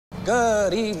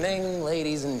Good evening,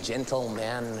 ladies and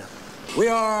gentlemen. We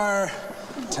are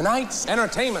tonight's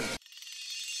entertainment.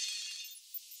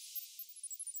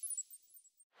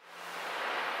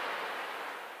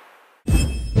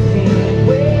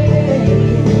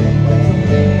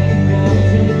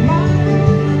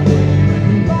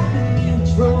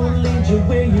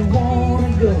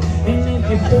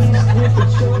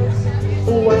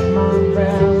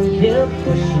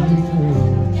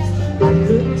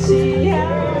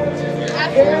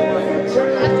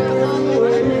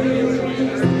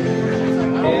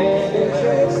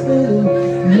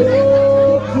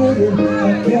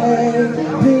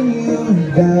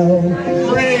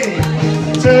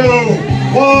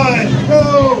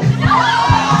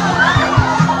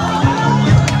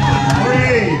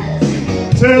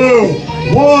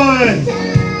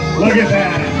 Look at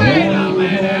that.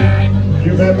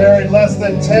 You've been married less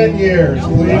than 10 years.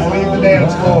 Please leave the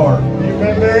dance floor. You've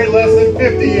been married less than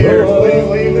 50 years. Please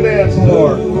leave the dance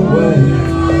floor.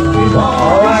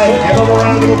 All right, give them a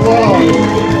round of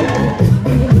applause.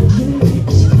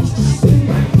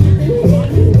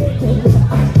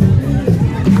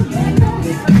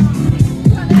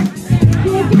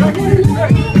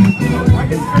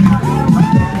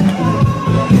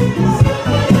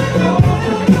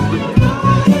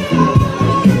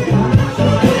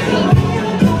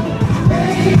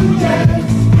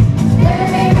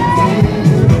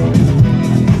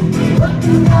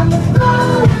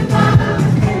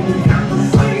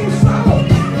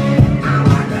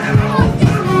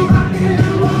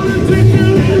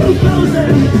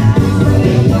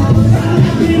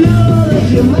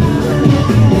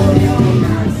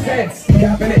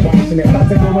 About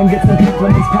to go and get some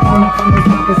compliments, popping up on his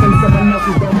pockets and someone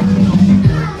else's door.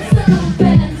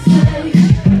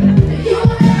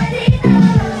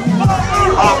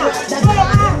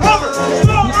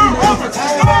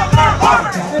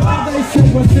 They said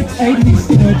was 680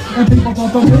 stood, and people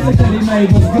thought the music that he made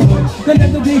was good. They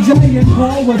had the DJ and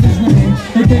Paul was his name.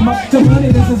 He came up to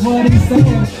money, this is what he said.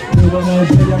 You wanna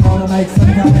do, you're gonna make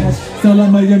some cash. Sell a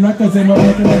million records and we're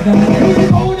making it down. Here we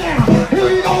go now, here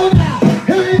we go now.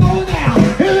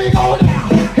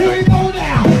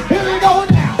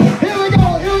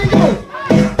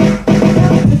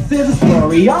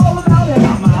 All about it,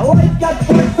 how my life got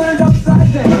turned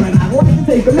upside down, and I'd like to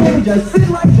take a minute, just sit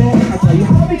right there. I'll tell you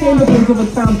how I became the prince of a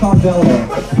town called Bel Air.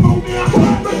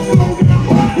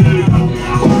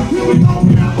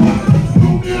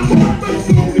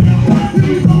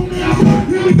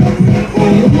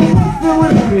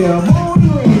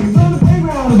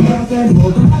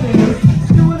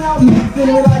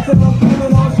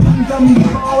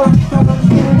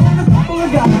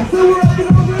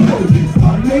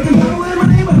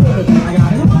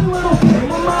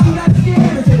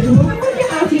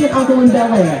 In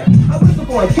Bel Air. I was the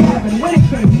boy Kevin when it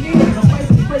came to me, the life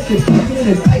was breaking, fucking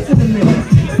and ice in the middle.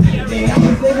 I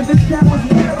was saving this town was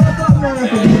never up on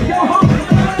America. Go home.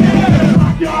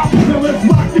 Rock y'all, no let's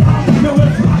rock y'all, no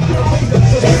let's rock y'all.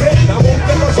 I won't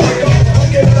get my rock y'all, I'll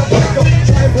get it up, rock y'all.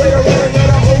 Try and play around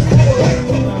and I'm home.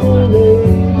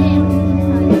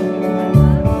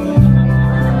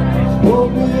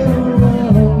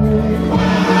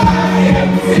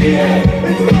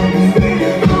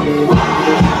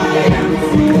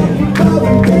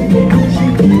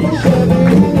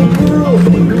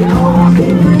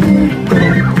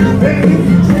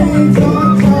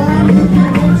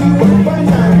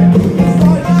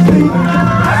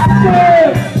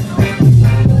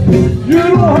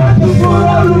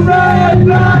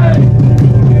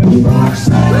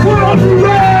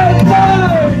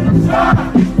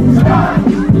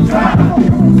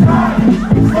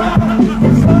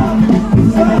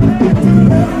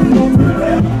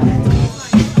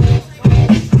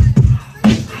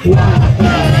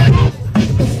 Wow.